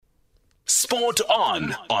Sport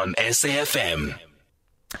on SAFM.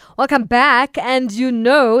 Welcome back, and you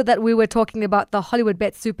know that we were talking about the Hollywood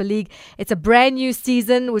Bet Super League. It's a brand new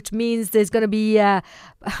season, which means there's going to be,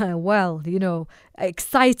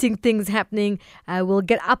 exciting things happening. We'll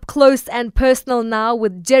get up close and personal now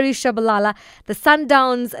with Jerry Shabalala, the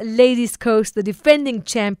Sundowns ladies coach, the defending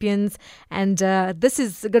champions. And this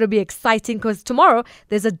is going to be exciting because tomorrow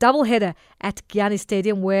there's a doubleheader at Giyani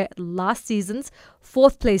Stadium where last season's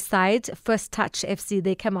fourth place side, First Touch FC,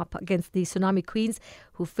 they came up against the Tsunami Queens,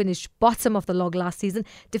 who finished bottom of the log last season.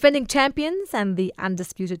 Defending champions and the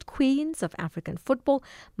undisputed queens of African football,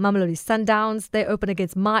 Mamelodi Sundowns, they open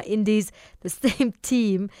against Ma Indies, the same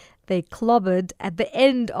team they clobbered at the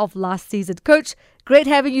end of last season. Coach, great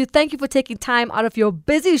having you. Thank you for taking time out of your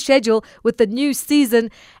busy schedule with the new season.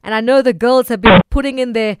 And I know the girls have been putting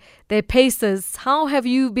in their paces. How have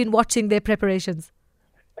you been watching their preparations?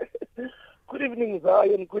 Good evening,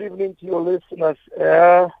 Zion. Good evening to your listeners.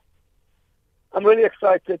 I'm really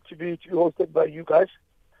excited to be hosted by you guys.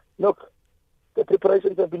 Look, the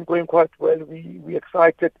preparations have been going quite well. We're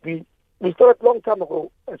excited. We started a long time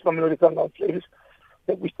ago as Mamelodi Sundowns ladies. I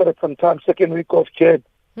think we started sometime second week of Jan,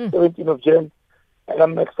 17th of Jan. And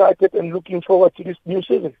I'm excited and looking forward to this new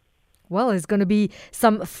season. Well, there's going to be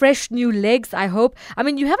some fresh new legs, I hope. I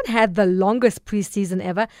mean, you haven't had the longest preseason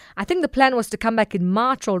ever. I think the plan was to come back in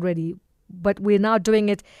March already, but we're now doing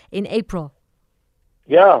it in April.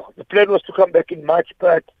 Yeah, the plan was to come back in March,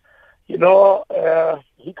 but,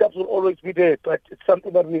 hiccups will always be there, but it's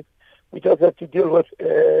something that we just have to deal with.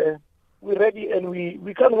 We're ready and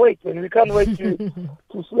we can't wait, and we can't wait to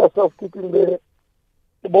see ourselves kicking the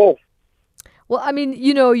ball. Well, I mean,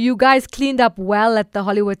 you guys cleaned up well at the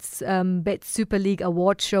Hollywood's Bet Super League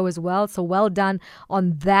award show as well, so well done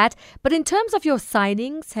on that. But in terms of your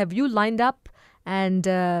signings, have you lined up and,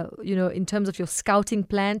 in terms of your scouting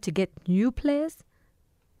plan to get new players?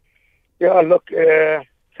 Yeah, look,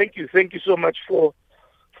 thank you so much for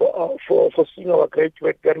seeing our great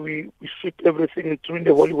work that we shoot everything during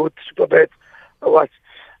the Hollywood Superbet Awards.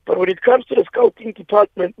 But when it comes to the scouting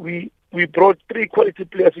department, we brought 3 quality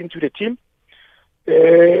players into the team.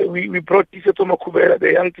 We brought Tiseto Makubela,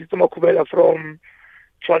 the young Tiseto Makubela from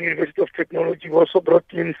Tshwane University of Technology. We also brought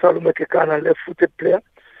in Salome Kekana, a left-footed player.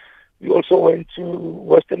 We also went to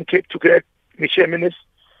Western Cape to get Michelle Minis,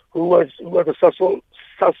 who was a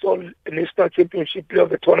Sasol National Championship player of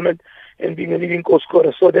the tournament and being a leading goal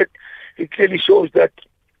scorer. So that it clearly shows that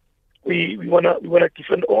we wanna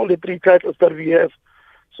defend all the 3 titles that we have.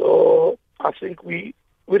 So I think we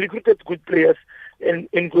recruited good players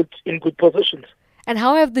in good positions. And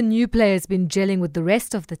how have the new players been gelling with the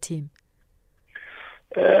rest of the team?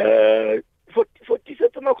 For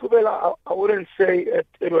Tiseto Makubela, I wouldn't say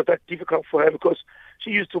it was that difficult for her because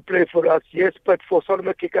she used to play for us, yes, but for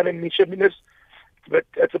Salome Kekana and Michelle Minis, but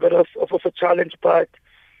it's a bit of a challenge, but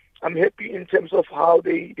I'm happy in terms of how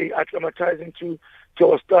they acclimatizing to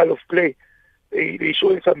our style of play. They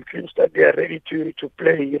showing some glimpse that they are ready to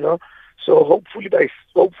play, So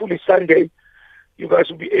hopefully Sunday, you guys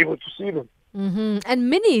will be able to see them. Mm-hmm.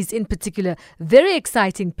 And Minis in particular, very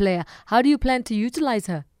exciting player. How do you plan to utilize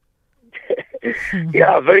her?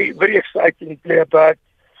 Yeah, very, very exciting player, but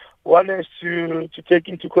one has to take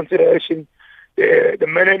into consideration the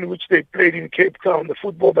manner in which they played in Cape Town, the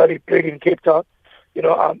football that they played in Cape Town.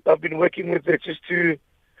 I've been working with her just to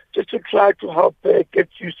try to help her get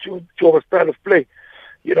used to our style of play.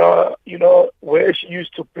 Where she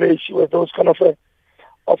used to play, she was those kind of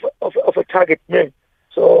a target man.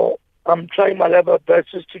 So I'm trying my level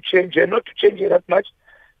best just to change her, not to change her that much,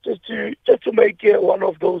 just to make her one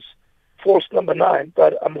of those false number 9.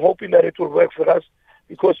 But I'm hoping that it will work for us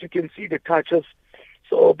because you can see the touches.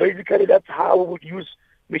 So basically, that's how we would use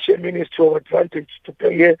Michelle Minis to our advantage to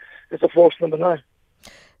play here as a false number 9.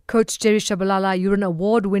 Coach Jerry Shabalala, you're an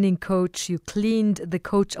award-winning coach. You cleaned the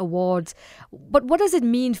coach awards. But what does it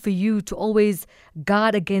mean for you to always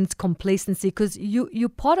guard against complacency? Because you're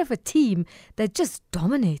part of a team that just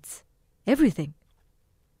dominates everything.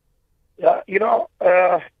 Yeah,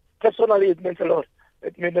 personally, it means a lot.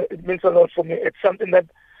 It means a lot for me. It's something that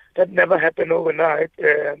never happened overnight.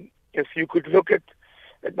 If you could look at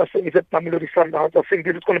my things at Mamelodi Sundowns, I think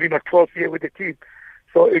this is going to be my 12th year with the team.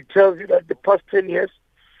 So it tells you that the past 10 years,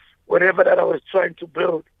 whatever that I was trying to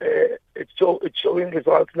build, it's showing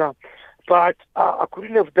results now. But I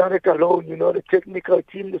couldn't have done it alone, the technical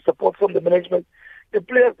team, the support from the management, the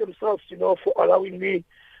players themselves, for allowing me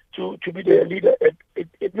to be their leader.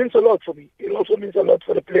 It means a lot for me. It also means a lot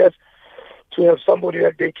for the players to have somebody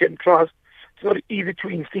that they can trust. It's not easy to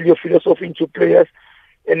instill your philosophy into players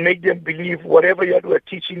and make them believe whatever you are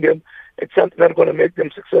teaching them, it's something that's going to make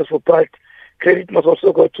them successful. But credit must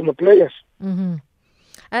also go to my players. Mm-hmm.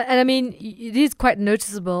 And I mean, it is quite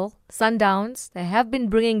noticeable. Sundowns, they have been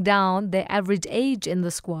bringing down their average age in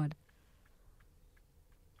the squad.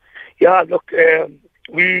 Yeah, look,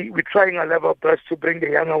 we're trying our level best to bring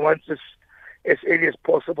the younger ones as early as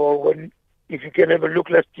possible. If you can have a look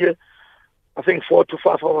last year, I think 4 to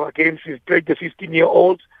 5 of our games we've played the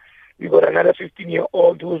 15-year-olds. We got another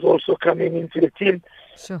 15-year-old who's also coming into the team.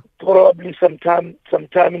 Sure. Probably sometime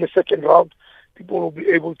in the second round, people will be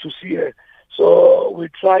able to see her. So we're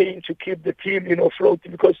trying to keep the team,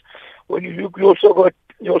 floating, because when you look, you also got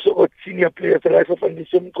senior players, the likes of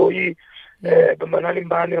Andisem Koi, Manali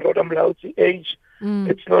Mbane, Rodam Lauti. Age,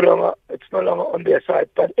 it's no longer on their side,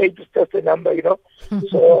 but age is just a number,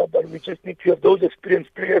 So, but we just need to have those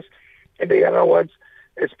experienced players and the younger ones,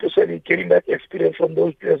 especially getting that experience from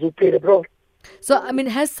those players who played abroad. So, I mean,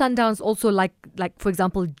 has Sundowns also, like for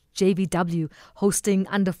example, JVW hosting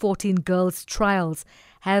under-14 girls trials?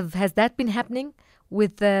 Has that been happening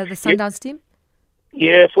with the Sundowns team?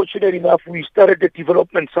 Yeah, fortunately enough, we started the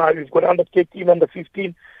development side. We've got under 13, under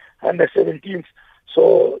 15, under 17.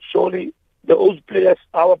 So surely those players,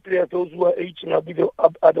 our players, those who are aging, are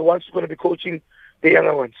the ones who are going to be coaching the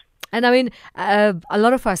younger ones. And I mean, a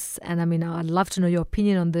lot of us, and I mean, I'd love to know your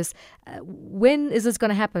opinion on this. When is this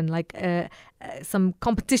going to happen? Like some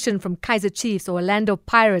competition from Kaizer Chiefs or Orlando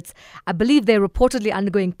Pirates. I believe they're reportedly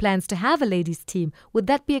undergoing plans to have a ladies' team. Would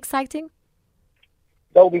that be exciting?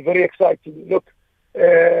 That would be very exciting. Look,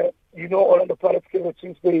 Orlando Pirates, Kaizer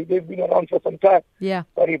Chiefs, they've been around for some time. Yeah.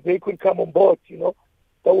 But if they could come on board, that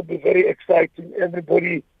would be very exciting.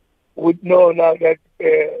 Everybody would know now that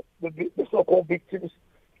the so-called big teams,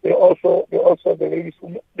 They're also the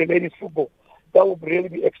ladies football. That would really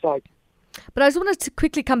be exciting. But I just wanted to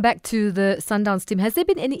quickly come back to the Sundowns team. Has there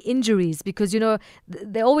been any injuries? Because,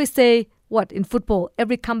 they always say, in football,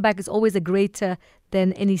 every comeback is always a greater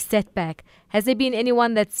than any setback. Has there been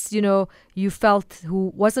anyone that's, you felt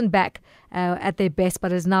who wasn't back at their best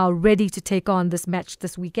but is now ready to take on this match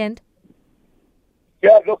this weekend?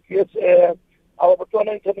 Yeah, look, yes. Our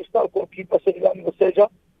Botswana international goalkeeper, Senilani Moseja,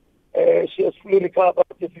 she has fully recovered.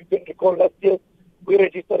 If you can recall, last year we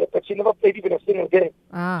registered her, but she never played even a single game.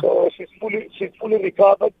 So she's fully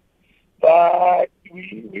recovered. But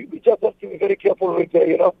we just have to be very careful with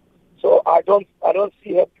her, So I don't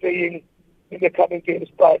see her playing in the coming games,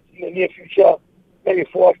 but in the near future, maybe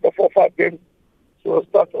after 4 or 5 games, she will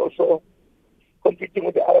start also competing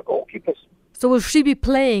with the other goalkeepers. So will she be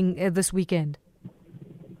playing this weekend?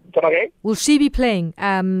 Come again? Will she be playing,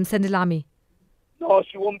 Senilami? No,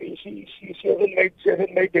 she won't be. She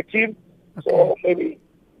hasn't made the team. Okay. So maybe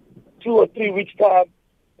 2 or 3 weeks time,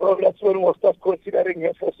 probably that's when we'll start considering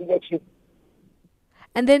her for selection.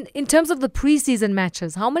 And then in terms of the pre-season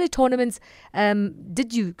matches, how many tournaments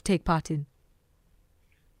did you take part in?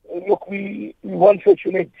 Look, we one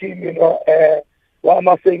fortunate team, why am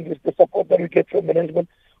I saying this? The support that we get from management.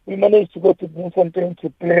 We managed to go to Bloemfontein to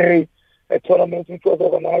play a tournament which was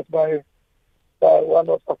organized by one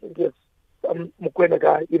of, I think it's Mukwena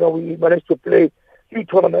guy. We managed to play 3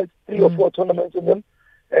 tournaments, 3 or 4 tournaments in them,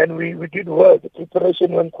 and we did well. The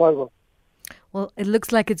preparation went quite well. Well, it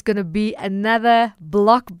looks like it's going to be another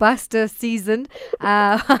blockbuster season.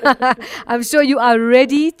 I'm sure you are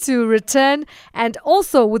ready to return. And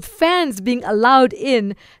also with fans being allowed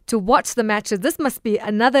in to watch the matches, this must be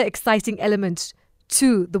another exciting element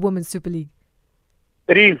to the Women's Super League.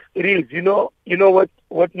 It is. You know what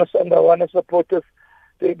Masanda Wana supporters,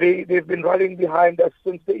 they've been rallying behind us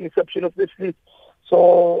since the inception of this league.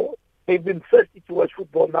 So they've been thirsty to watch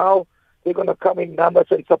football. Now they're going to come in numbers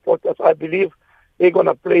and support us. I believe they're going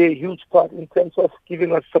to play a huge part in terms of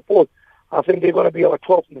giving us support. I think they're going to be our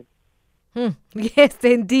 12th man. Yes,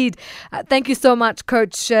 indeed. Thank you so much,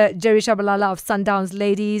 Coach Jerry Shabalala of Sundowns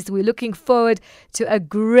Ladies. We're looking forward to a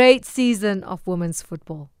great season of women's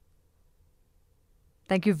football.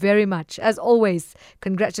 Thank you very much. As always,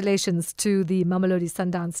 congratulations to the Mamelodi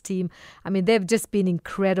Sundowns team. I mean, they've just been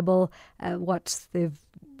incredible. They've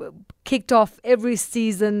kicked off every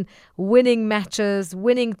season, winning matches,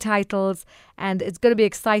 winning titles, and it's going to be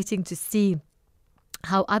exciting to see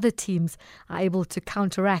how other teams are able to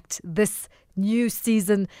counteract this new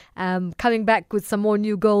season, coming back with some more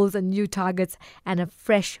new goals and new targets and a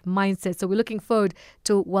fresh mindset. So we're looking forward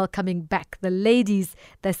to welcoming back the ladies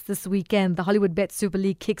this weekend. The Hollywood Bet Super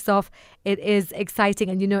League kicks off. It is exciting,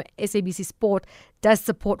 and SABC Sport does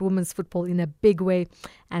support women's football in a big way,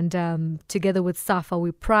 and together with SAFA,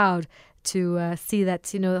 we're proud to see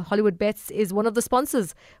that Hollywood Bets is one of the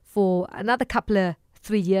sponsors for another couple of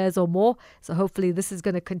 3 years or more. So hopefully this is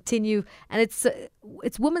going to continue. And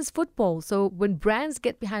it's women's football. So when brands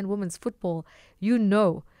get behind women's football, when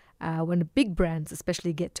the big brands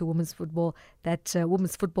especially get to women's football, that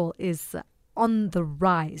women's football is on the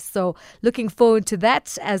rise. So looking forward to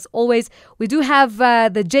that. As always, we do have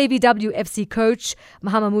the JVW FC coach,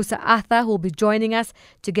 Muhammad Musa Arthur, who will be joining us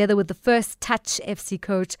together with the First Touch FC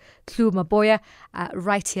coach, Klu Maboya,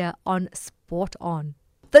 right here on Sport On.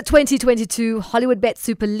 The 2022 Hollywood Bet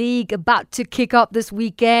Super League about to kick off this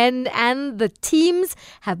weekend, and the teams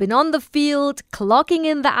have been on the field, clocking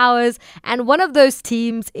in the hours, and one of those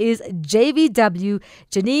teams is JVW,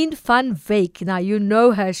 Janine van Wyk. Now, you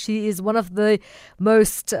know her. She is one of the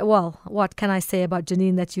most, what can I say about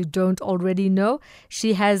Janine that you don't already know?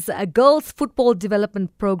 She has a girls' football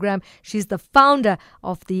development program. She's the founder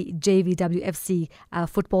of the JVW FC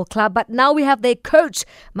football club. But now we have their coach,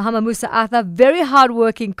 Muhammad Musa Arthur, very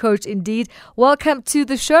hardworking coach indeed. Welcome to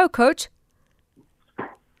the show, Coach.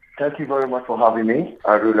 Thank you very much for having me.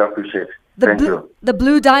 I really appreciate it. Thank you. The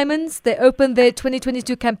Blue Diamonds, they opened their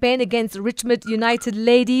 2022 campaign against Richmond United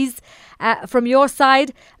Ladies. From your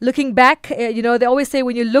side, looking back, they always say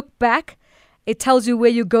when you look back, it tells you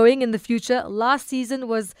where you're going in the future. Last season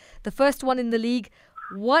was the first one in the league.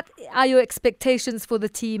 What are your expectations for the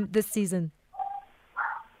team this season?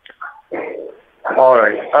 All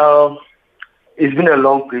right. It's been a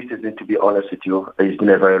long preseason, to be honest with you. It's been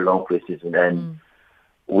a very long preseason, and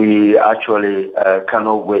we actually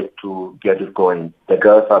cannot wait to get it going. The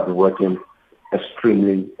girls have been working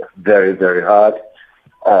extremely, very, very hard.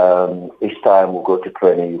 Each time we go to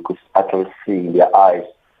training, you could actually see in their eyes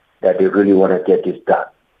that they really want to get this done.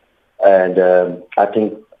 And I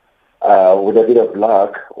think with a bit of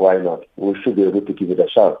luck, why not? We should be able to give it a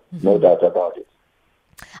shot, no doubt about it.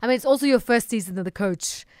 I mean, it's also your first season as the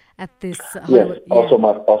coach at this Hollywood. Yes, also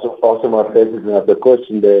my first season as the coach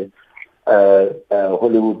in the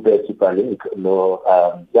Hollywood Bet Super League.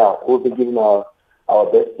 We've been giving our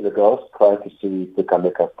best to the girls, trying to see if they can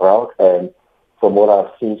make us proud. And from what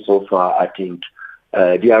I've seen so far, I think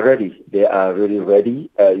they are ready. They are really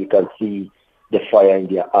ready. You can see the fire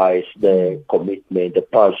in their eyes, the commitment, the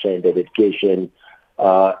passion, the dedication.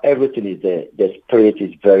 Everything is there. The spirit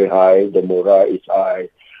is very high. The morale is high.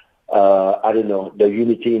 I don't know, the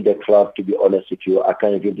unity in the club, to be honest with you, I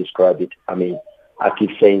can't even describe it. I mean, I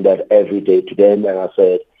keep saying that every day to them, and I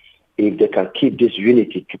said, if they can keep this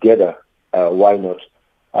unity together, why not?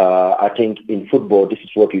 I think in football, this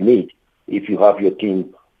is what you need. If you have your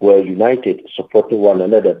team well united, supporting one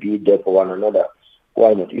another, be there for one another,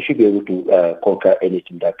 why not? You should be able to conquer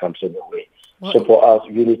anything that comes in your way. Well, so for us,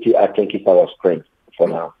 unity, I think, is our strength for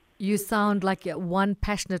now. You sound like one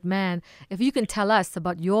passionate man. If you can tell us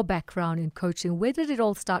about your background in coaching, where did it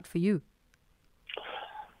all start for you?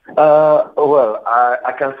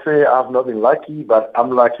 I can say I've not been lucky, but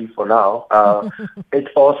I'm lucky for now. It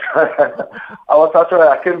also,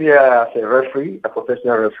 I came here as a referee, a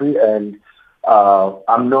professional referee, and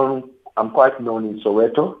I'm quite known in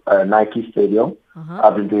Soweto, Nike Stadium.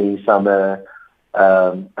 I've been doing some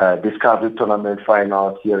Discovery Tournament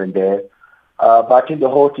finals here and there. But I think the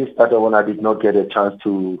whole thing started when I did not get a chance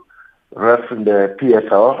to ref in the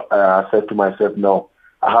PSL. I said to myself, no,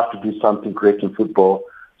 I have to do something great in football,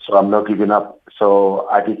 so I'm not giving up. So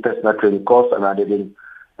I did personal training course, and I didn't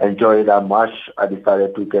enjoy it that much. I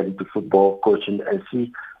decided to get into football coaching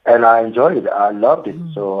and I enjoyed it. I loved it.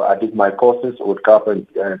 So I did my courses with CAP and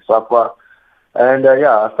SAPA. And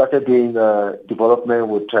I started doing development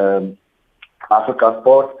with Africa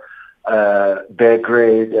Sport.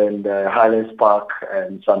 Belgrade and Highlands Park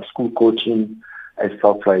and some school coaching and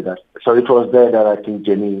stuff like that. So it was there that I think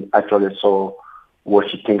Jenny actually saw what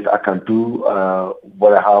she thinks I can do,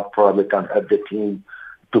 what I have probably can help the team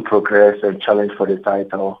to progress and challenge for the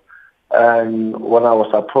title. And when I was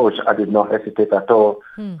approached, I did not hesitate at all.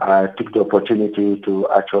 I took the opportunity to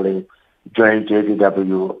actually join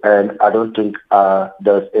JVW, and I don't think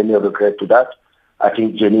there's any regret to that. I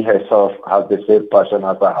think Jenny herself has the same passion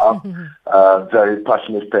as I have. Very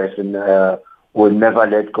passionate person, will never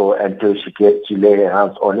let go until she lay her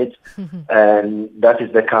hands on it. And that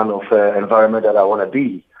is the kind of environment that I want to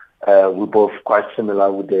be. We're both quite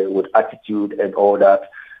similar with attitude and all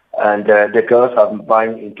that. And the girls have been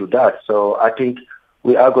buying into that. So I think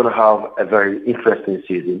we are going to have a very interesting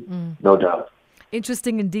season, no doubt.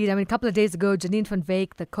 Interesting indeed. I mean, a couple of days ago, Janine van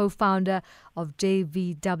Wyk, the co-founder of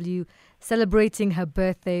JVW, celebrating her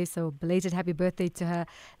birthday. So belated happy birthday to her.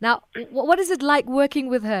 Now, what is it like working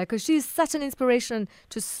with her? Because she's such an inspiration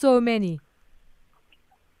to so many.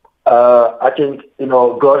 I think,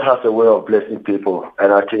 God has a way of blessing people.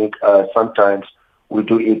 And I think sometimes we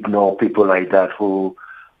do ignore people like that who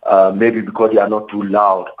maybe because they are not too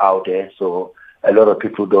loud out there, so a lot of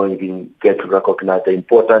people don't even get to recognize the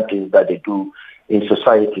important things that they do in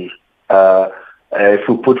society. If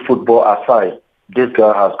we put football aside, this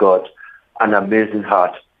girl has got an amazing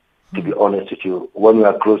heart, to be honest with you. When you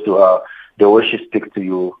are close to her, the way she speaks to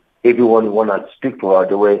you, everyone you want to speak to her,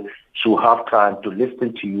 the way she will have time to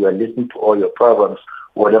listen to you and listen to all your problems,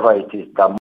 whatever it is. That